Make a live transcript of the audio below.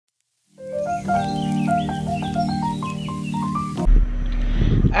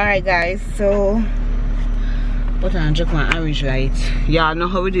Alright guys, so what I drink my orange light. Y'all know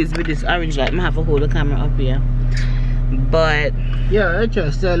how it is with this orange light. I'm gonna have to hold the camera up here. But yeah, I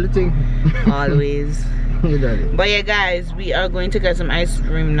just tell the thing. Always. But yeah guys, we are going to get some ice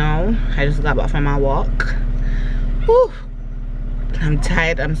cream now. I just got back from my walk. Whew. I'm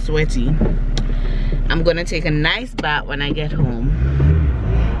tired, I'm sweaty. I'm gonna take a nice bath when I get home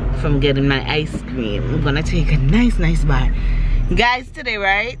from getting my ice cream. I'm gonna take a nice bath. Guys, today,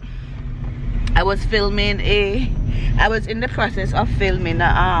 right, I was in the process of filming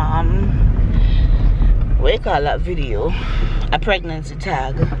a what do you call that video? A pregnancy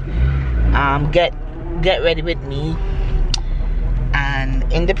tag. Get ready with me. And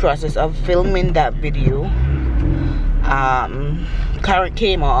in the process of filming that video, current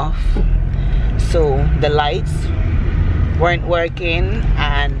came off, so the lights weren't working,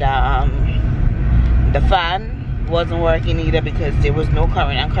 and the fan wasn't working either because there was no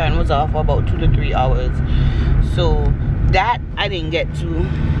current, and current was off for about 2 to 3 hours. So that I didn't get to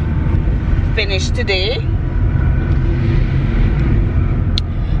finish today.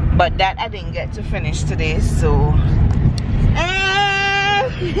 So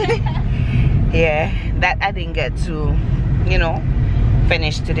yeah, that I didn't get to, you know,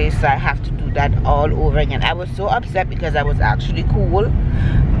 finish today, so I have to do that all over again. I was so upset because I was actually cool,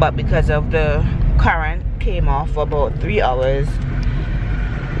 but because of the current came off for about 3 hours,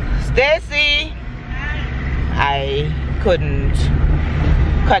 Stacy, I couldn't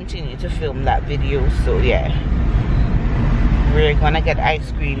continue to film that video. So yeah, we're gonna get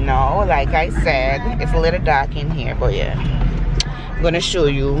ice cream now. Like I said, it's a little dark in here, but yeah, I'm gonna show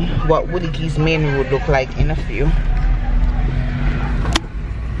you what Woodie Keys main road look like in a few.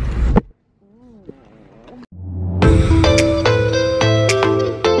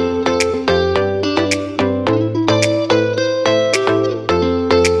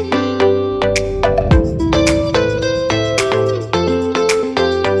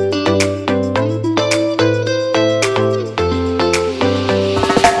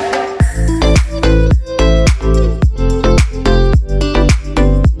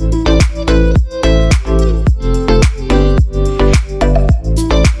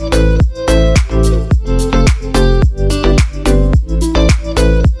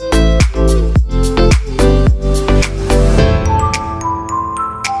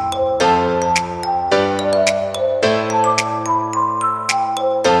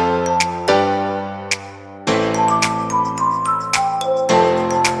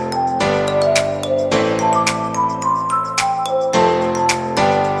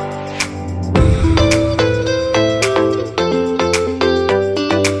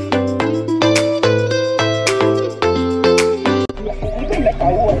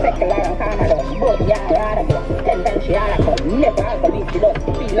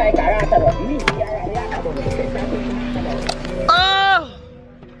 Oh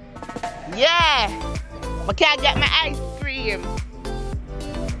yeah, I can't get my ice cream.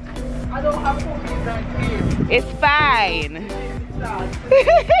 I don't have cookies and cream. It's fine.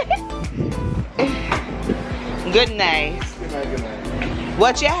 Good night. Good night.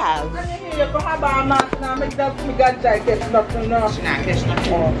 What you have?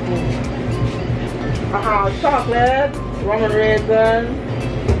 Chocolate, rum and raisin,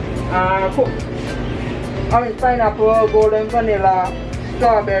 orange pineapple, golden vanilla,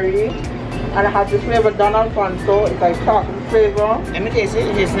 strawberry, and it has the flavor Donald Fonso. It's like chocolate flavor. Let me taste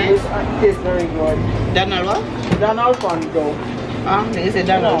it. It's nice. It tastes very good. Donald what? Donald Fonso. Is it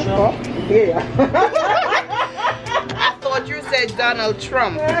Donald Trump? Yeah. I thought you said Donald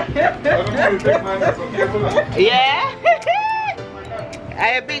Trump. Yeah?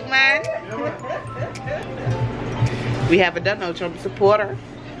 I a big man? We have a Donald Trump supporter.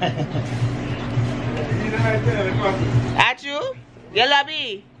 At you? You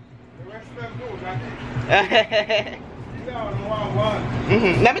lobby?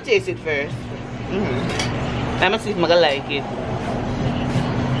 Let me taste it first. Let me see if I'm gonna like it.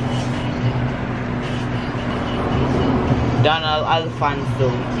 Donald Alfonso.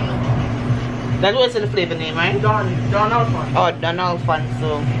 That was the flavor name, right? Donald Fonso. Oh, Donald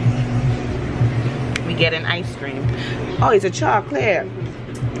Alfonso. We get an ice cream. Oh, it's a chocolate.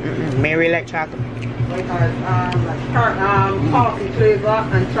 Mary like chocolate. Like coffee flavor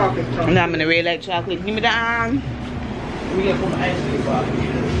and chocolate. No, I'm gonna really like chocolate. Give me the We get some ice cream for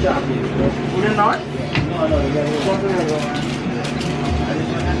chocolate. You don't know it? No.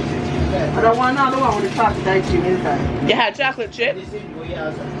 I don't want another one with the chocolate ice cream inside. You had chocolate chip?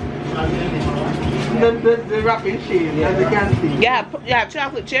 The wrapping shade, as you can see. You have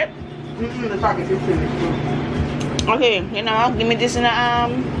chocolate chip? The chocolate is finished too. Okay, you know what? Give me this in a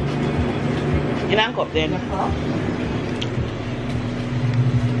cup then.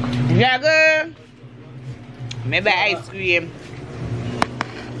 Yeah, girl. Maybe ice cream.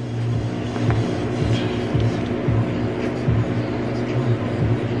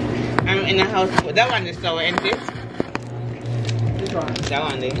 I'm in the house. That one is sour, isn't it? This one. That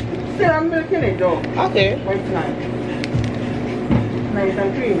one there. Still, I'm milking it though. Okay. But it's nice. Nice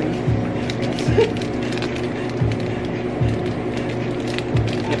and creamy.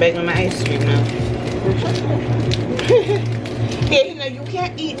 I'm baking my ice cream now. Yeah, you know, you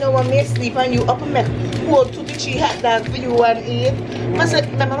can't eat no one may sleep and you up and make whole 2 to 3 hot dogs for you and eat. I said,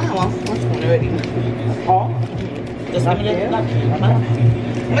 remember I want one spoon already. Oh? Just give me that.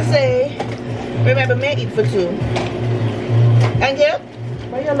 I say, remember me eat for 2. Thank you.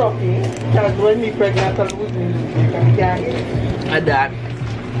 But you're lucky. Because when me pregnant, I lose me. You can't eat. I done.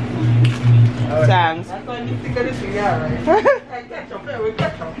 Thanks. That's why you think of this thing, yeah, right? Like ketchup, yeah, with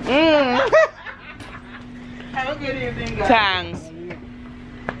ketchup. Have a good evening, guys. Thanks.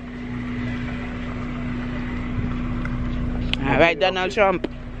 Alright, Donald Trump.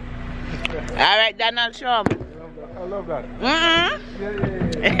 Alright, Donald Trump. I love that. Yeah.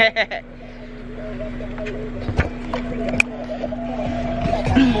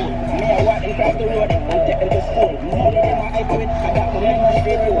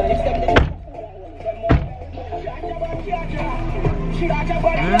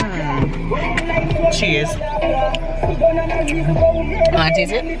 Cheers. Want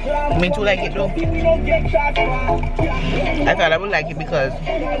taste it? Me too like it though. I thought I would like it because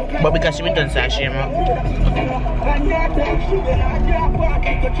she been done sashimi.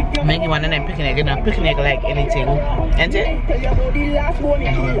 Make one and then picking egg, you know, picking egg like anything. Ain't it?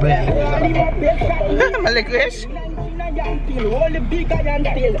 My licorice.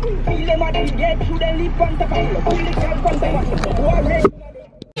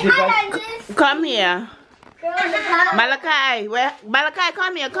 Come here. Malachi, where? Malachi,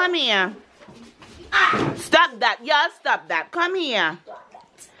 come here, come here. Stop that, y'all stop that. Come here.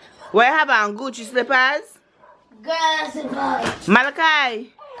 Where have on Gucci slippers? Girls and boys.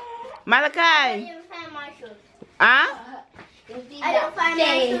 Malachi. Malachi. I didn't find my shoes. Huh? I don't find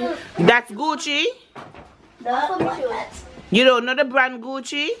my shoes. That's Gucci? No, You don't know the brand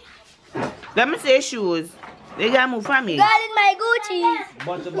Gucci? Let me say shoes. They gotta move from me. God in my Gucci.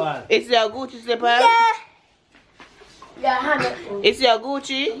 It's your Gucci slippers? Yeah. Yeah, It's your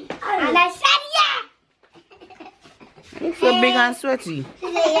Gucci? and I said yeah. It's so big and sweaty. She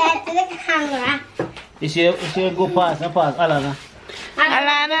said yeah to the camera. If she go past, Alana.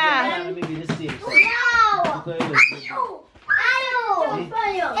 Alana. Maybe the same. No.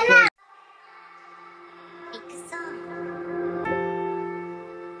 Ayo.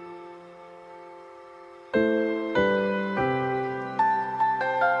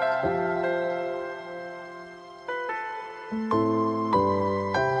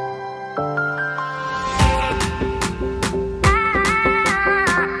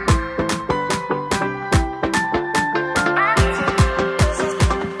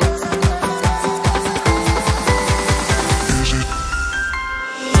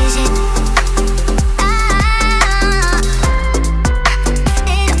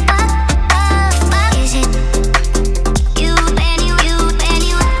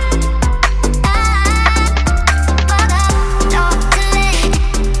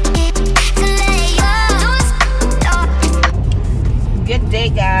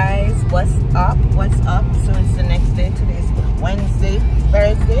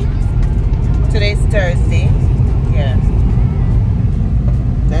 Thursday. Yeah.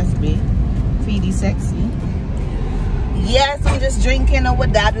 That's me. Feedy sexy. Yes, I'm just drinking our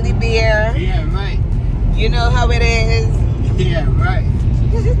Dudley beer. Yeah, right. You know how it is. Yeah, right.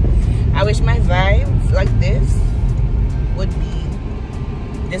 I wish my vibes like this would be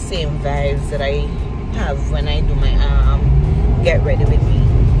the same vibes that I have when I do my Get Ready With Me.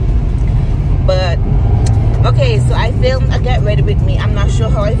 But okay, so I filmed a Get Ready With Me. I'm not sure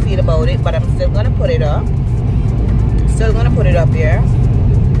how I feel about it, but I'm still gonna put it up. Still gonna put it up here.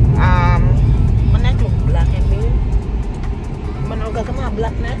 My neck look black and me. My neck got my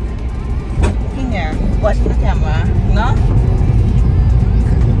black neck. Here, watching the camera. No?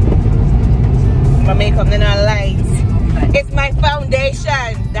 My makeup then I light. It's my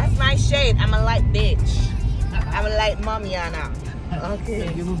foundation. That's my shade. I'm a light bitch. I'm a light mommy, Anna. Okay.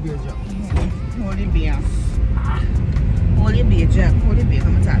 Give me a beer, Jack. Hold your beer. Hold your beer, Jack. Hold your beer.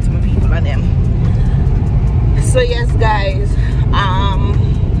 Come and talk to my people and them. So yes, guys.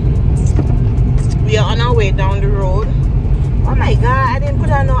 We are on our way down the road. Oh my god, I didn't put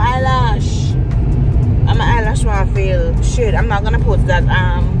on no eyelash. And my eyelash want to fail. shade. I'm not gonna post that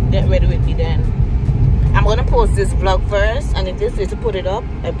get ready with me then. I'm gonna post this vlog first, and if this is to put it up,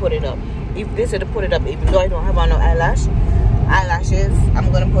 I put it up. If this is to put it up, even though I don't have on no eyelashes,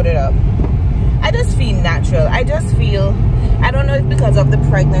 I'm gonna put it up. I just feel natural. I just feel, I don't know if because of the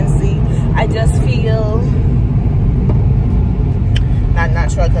pregnancy, I just feel not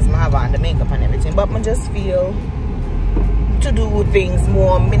natural because I have on the makeup and everything, but I just feel to do things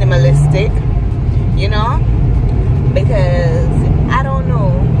more minimalistic, you know, because I don't know.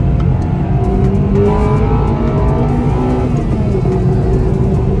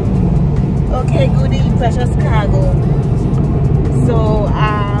 Okay, goodie, precious cargo. So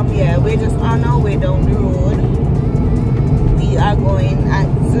yeah, we're just on our way down the road. We are going at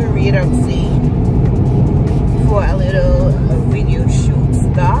Zuriroxy for a little video shoot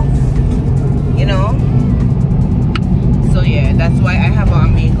stuff, you know. So yeah, that's why I have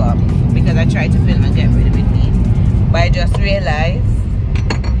on makeup, because I tried to film and get rid of it, but I just realized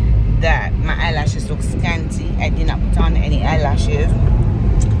that my eyelashes look scanty. I did not put on any eyelashes,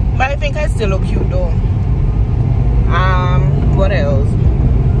 but I think I still look cute though. What else?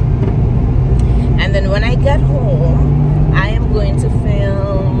 And then when I get home, I am going to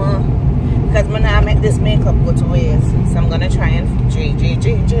film, because when I make this makeup go to waste, so I'm gonna try and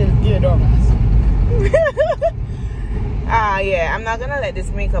yeah, I'm not gonna let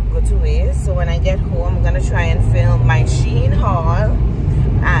this makeup go to waste. So when I get home, I'm gonna try and film my Shein haul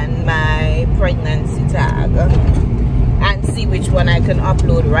and my pregnancy tag, and see which one I can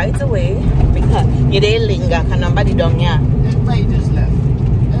upload right away, because you didn't linger, because nobody done ya. Everybody just left.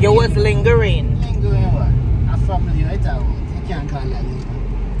 You was lingering. Lingering what? A family right out. You can't call that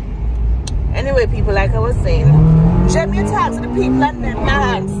lingering. Anyway, people, like I was saying, Jem, you talk to the people and them,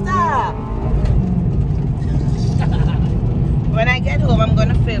 man, stop. When I get home, I'm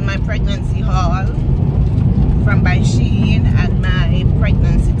gonna film my pregnancy haul from by Shein and my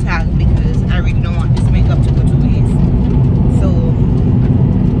pregnancy tag, because I really don't want this makeup to go to waste. So,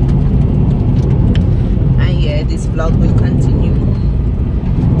 and yeah, this vlog will continue.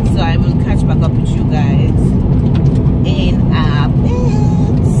 So I will catch back up with you guys in a bit.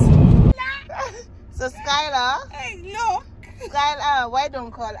 So Skylar, hey, look. Skylar, why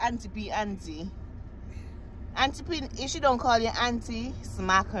don't call Auntie P Auntie? Auntie P, if she don't call you Auntie,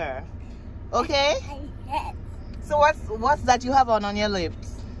 smack her. Okay? So what's that you have on your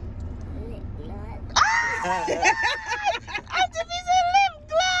lips? Lip gloss. Ah! Auntie P said lip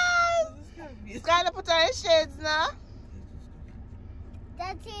gloss. Skylar, put on your shades now.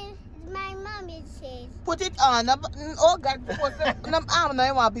 That is my mommy's shades. Put it on. Oh God, I'm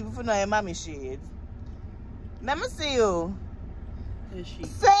not want people to know your mommy shades. Let me see you.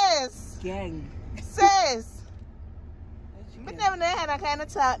 Sis. Gang. Sis. But never know how I kind of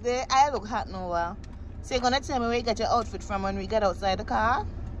talk there. I look hot now. So you're gonna tell me where you get your outfit from when we get outside the car?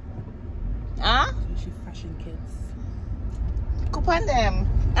 Huh? She fashion kids. Coupon them.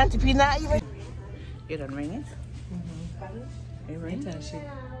 Auntie P, not even. You don't ring it? You ring it?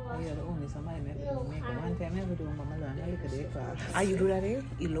 Yeah, the only somebody make one time I do mama learn I look at their car. Are you do that here?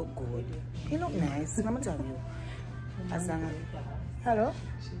 You look good. You look nice. Let me tell you. Hello?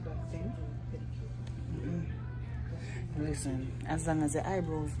 She got things. Listen, as long as the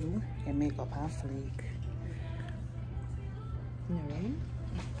eyebrows do, your makeup half flake. You know?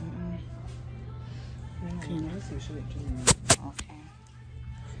 Okay.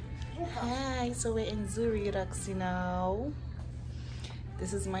 Hi, so we're in Zuriroxy now.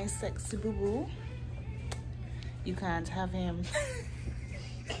 This is my sexy boo-boo. You can't have him.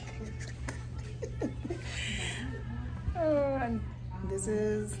 And this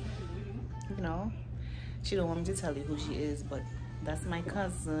is, you know, she don't want me to tell you who she is, but that's my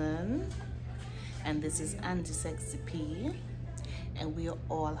cousin. And this is Auntie Sexy P. And we are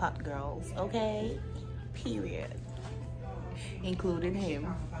all hot girls, okay? Period. Including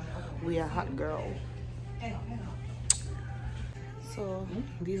him. We are hot girls. So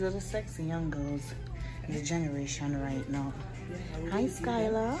these are the sexy young girls in the generation right now. Hi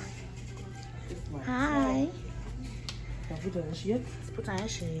Skylar. Hi. Put on a shade. Put on a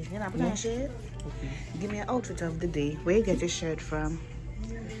shade. You know, put on a shade. Okay. Give me an outfit of the day. Where you get your shirt from?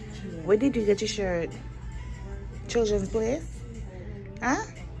 Where did you get your shirt? Children's Place? Huh?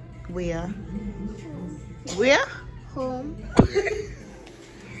 Where? Where? Home.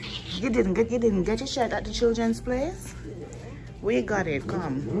 You didn't get your shirt at the Children's Place? Where you got it?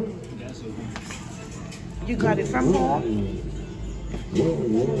 Come. You got it from home?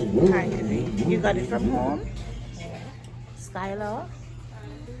 Hi, you got it from home? Skylar?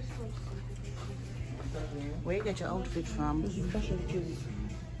 Where you get your outfit from?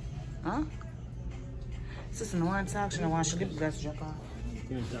 Huh? Sister, no one talks, no one should lip gloss drop off.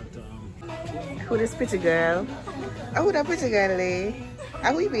 Can't talk to Who this pretty girl? Oh, who that pretty girl is?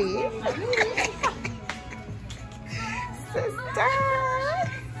 How we be? Sister!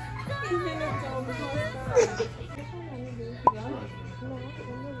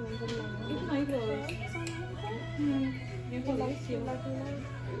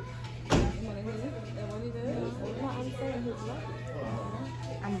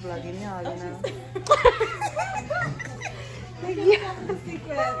 I'm vlogging y'all, you know.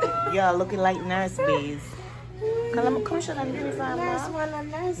 Y'all looking like nurse bees. Come show them uniform,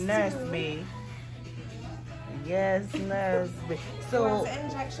 nurse bee. Yes, nurse bee. So,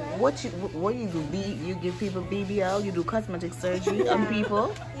 what you do? You give people BBL? You do cosmetic surgery on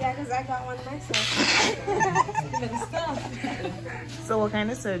people? Yeah, because I got one myself. So, what kind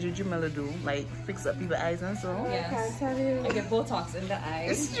of surgery do Jamila do? Like fix up people's eyes and so? Yes. I get Botox in the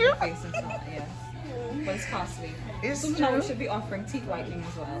eyes, It's true. face and so on, yes. But it's costly. It's So now we should be offering teeth whitening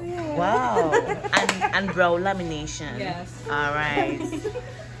as well. Wow. and brow lamination. Yes. All right.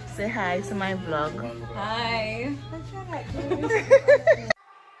 Say hi to my vlog. Hi.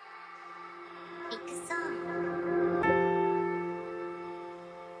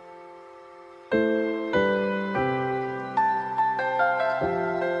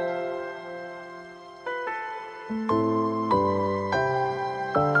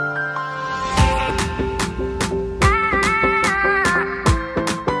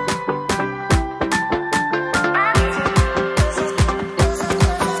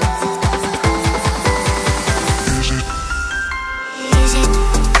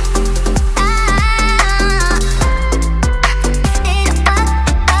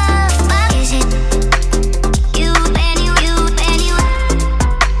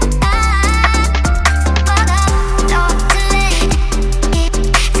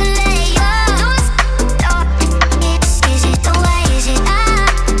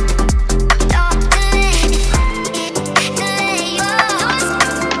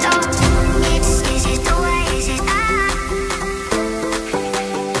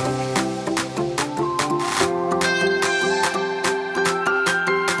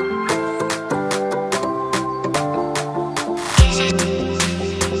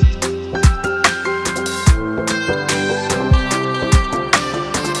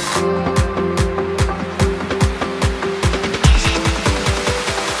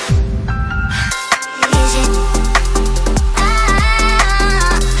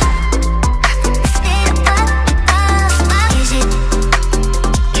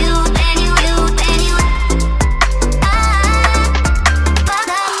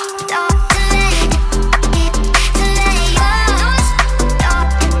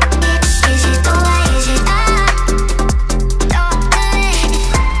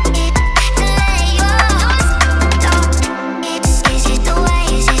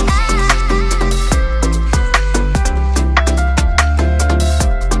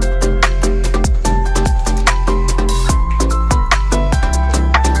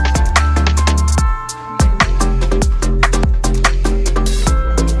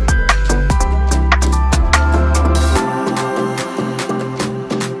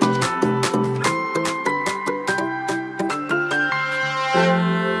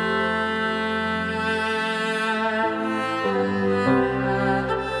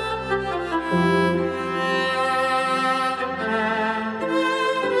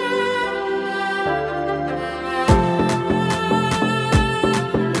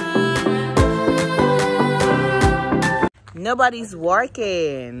 Nobody's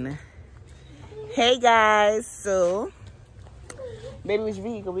working. Hey guys, so baby, which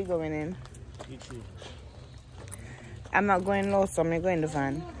vehicle we going in? I'm not going low, so I'm going in the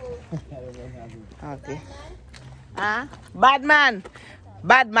van. Okay. Bad man,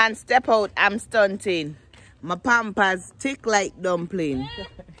 step out. I'm stunting. My pampers thick like dumpling.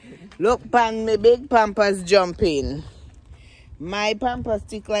 Look, pan me big pampers jumping. My pampers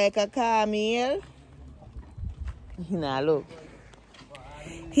thick like a camel. Nah, look.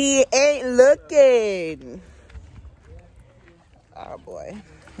 He ain't looking. Oh boy.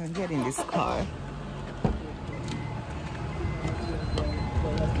 I'm getting this car.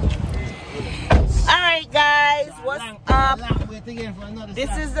 Alright guys, what's up? This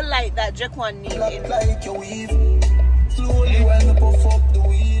is the light that Jaquan needs.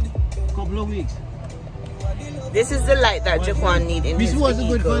 Couple of weeks. This is the light that Jaquan needs in his This was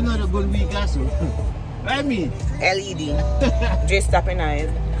vehicle. good for another good week also. I mean LED. Jay stopping eyes.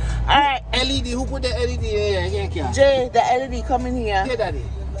 Alright. LED, who put the LED here? Jay, the LED coming here. Yeah, daddy.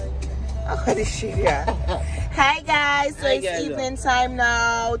 Oh, this shit, yeah. Hi guys, so Hi, it's guys. evening time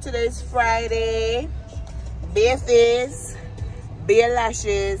now. Today's Friday. bare face, bare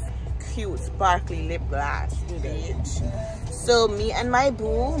lashes, cute sparkly lip gloss, bitch. So me and my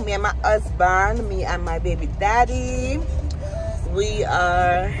boo, me and my husband, me and my baby daddy, we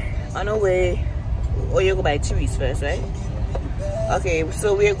are on our way. Oh, you go buy Cherise first, right? Okay,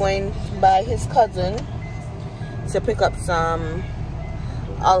 so we're going by his cousin to pick up some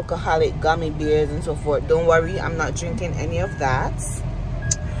alcoholic gummy bears and so forth. Don't worry, I'm not drinking any of that,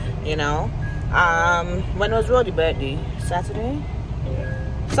 you know. When was Roddy's birthday? Saturday?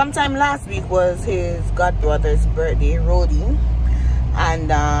 Sometime last week was his godbrother's birthday, Roddy,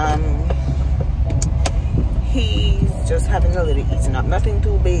 and he's just having a little eating up, nothing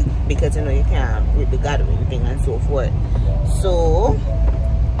too big because you know you can't with the gathering thing and so forth. So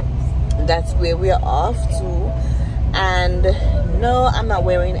that's where we're off to. And no, I'm not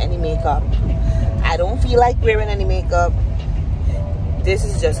wearing any makeup. I don't feel like wearing any makeup. This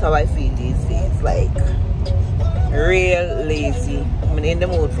is just how I feel these days, like real lazy. I'm in the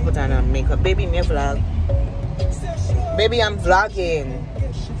mood for putting on makeup. Baby, me vlog. Baby, I'm vlogging.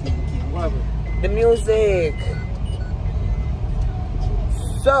 What? The music.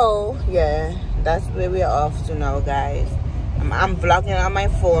 So yeah, that's where we're off to now, guys. I'm vlogging on my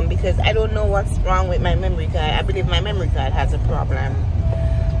phone because I don't know what's wrong with my memory card. I believe my memory card has a problem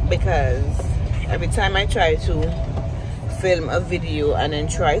because every time I try to film a video and then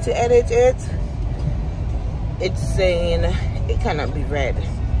try to edit it, it's saying it cannot be read.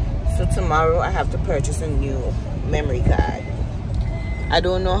 So tomorrow I have to purchase a new memory card. I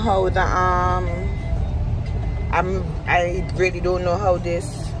don't know how the I really don't know how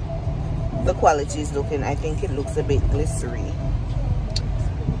the quality is looking. I think it looks a bit glycery,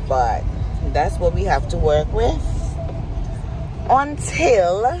 but that's what we have to work with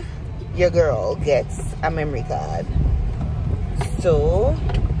until your girl gets a memory card. So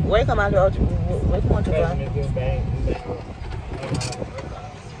where come out to go?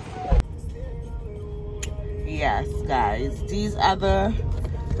 Yes, guys, these are the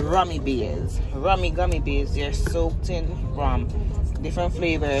rummy beers, rummy gummy beers. They're soaked in rum, different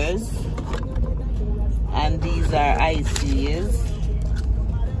flavors, and these are ices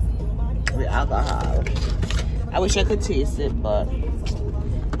with alcohol. I wish I could taste it, but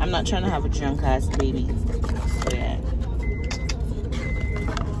I'm not trying to have a drunk ass baby. So yeah.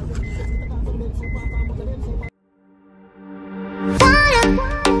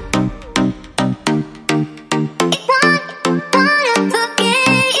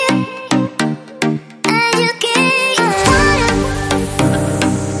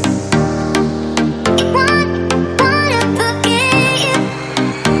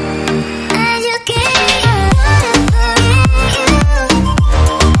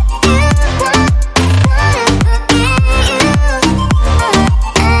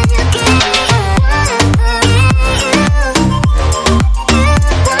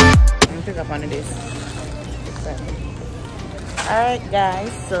 Alright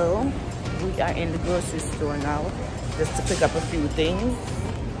guys, so we are in the grocery store now just to pick up a few things.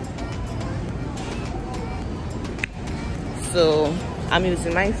 So I'm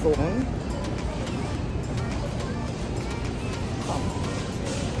using my phone.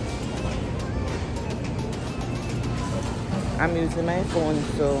 I'm using my phone,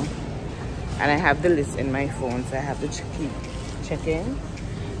 so, and I have the list in my phone, so I have to keep checking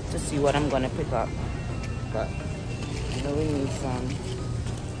to see what I'm gonna pick up. But I know we need some.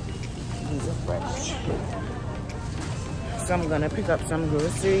 These are fresh. So I'm gonna pick up some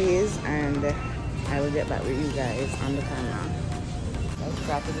groceries and I will get back with you guys on the camera. I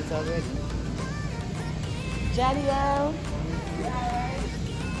started it already. Jalio.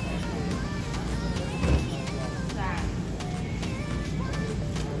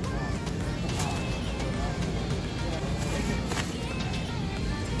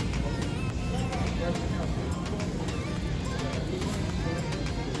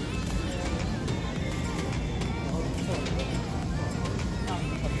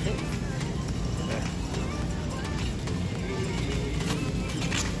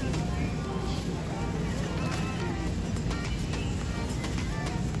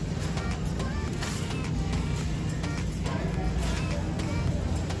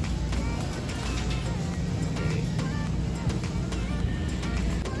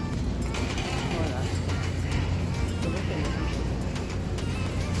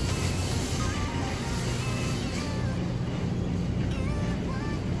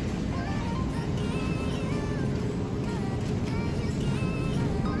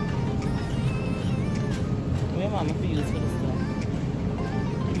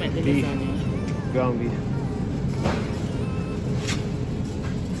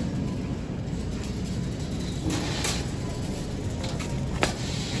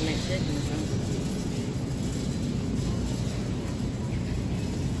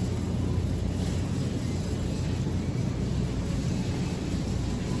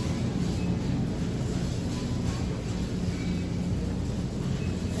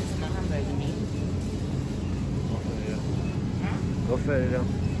 further down.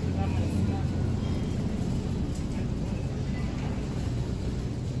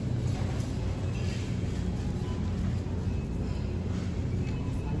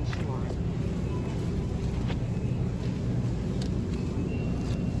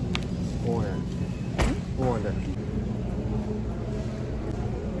 Wonder.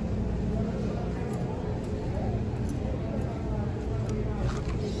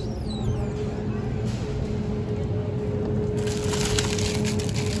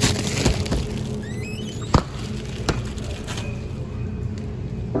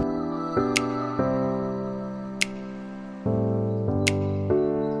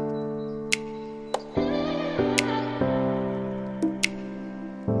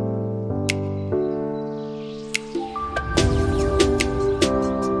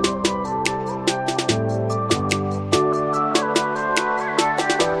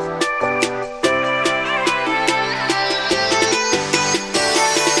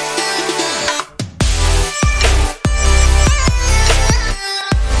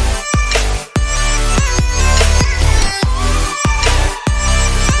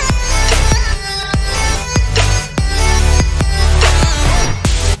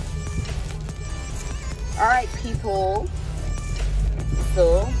 People,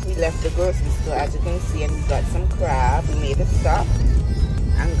 so we left the grocery store, as you can see, and we got some crab. We made a stop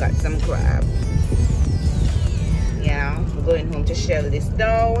and got some crab. Yeah, we're going home to shell this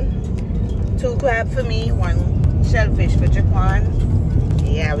down. 2 crab for me, 1 shellfish for Japan.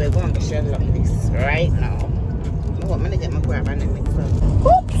 Yeah, we're going to shell up this right now. I'm gonna get my crab and then mix up.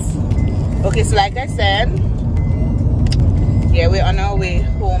 Oops. Okay, so like I said, yeah, we're on our way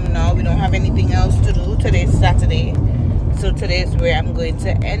home now. We don't have anything else to do. Today's Saturday, so today is where I'm going to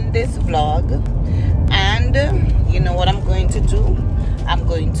end this vlog. And you know what I'm going to do? I'm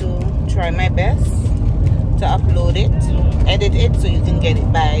going to try my best to upload it, edit it, so you can get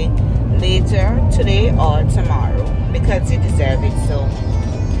it by later today or tomorrow, because you deserve it. So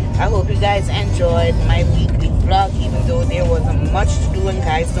I hope you guys enjoyed my weekly vlog, even though there wasn't much to do. And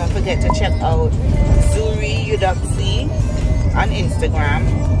guys, don't forget to check out Zuri Eudoxie on Instagram,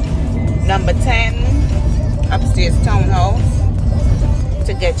 number 10 upstairs townhouse,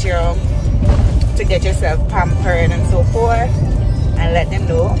 to get yourself pampered and so forth, and let them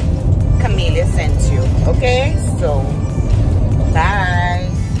know Camellia sent you. Okay, so bye.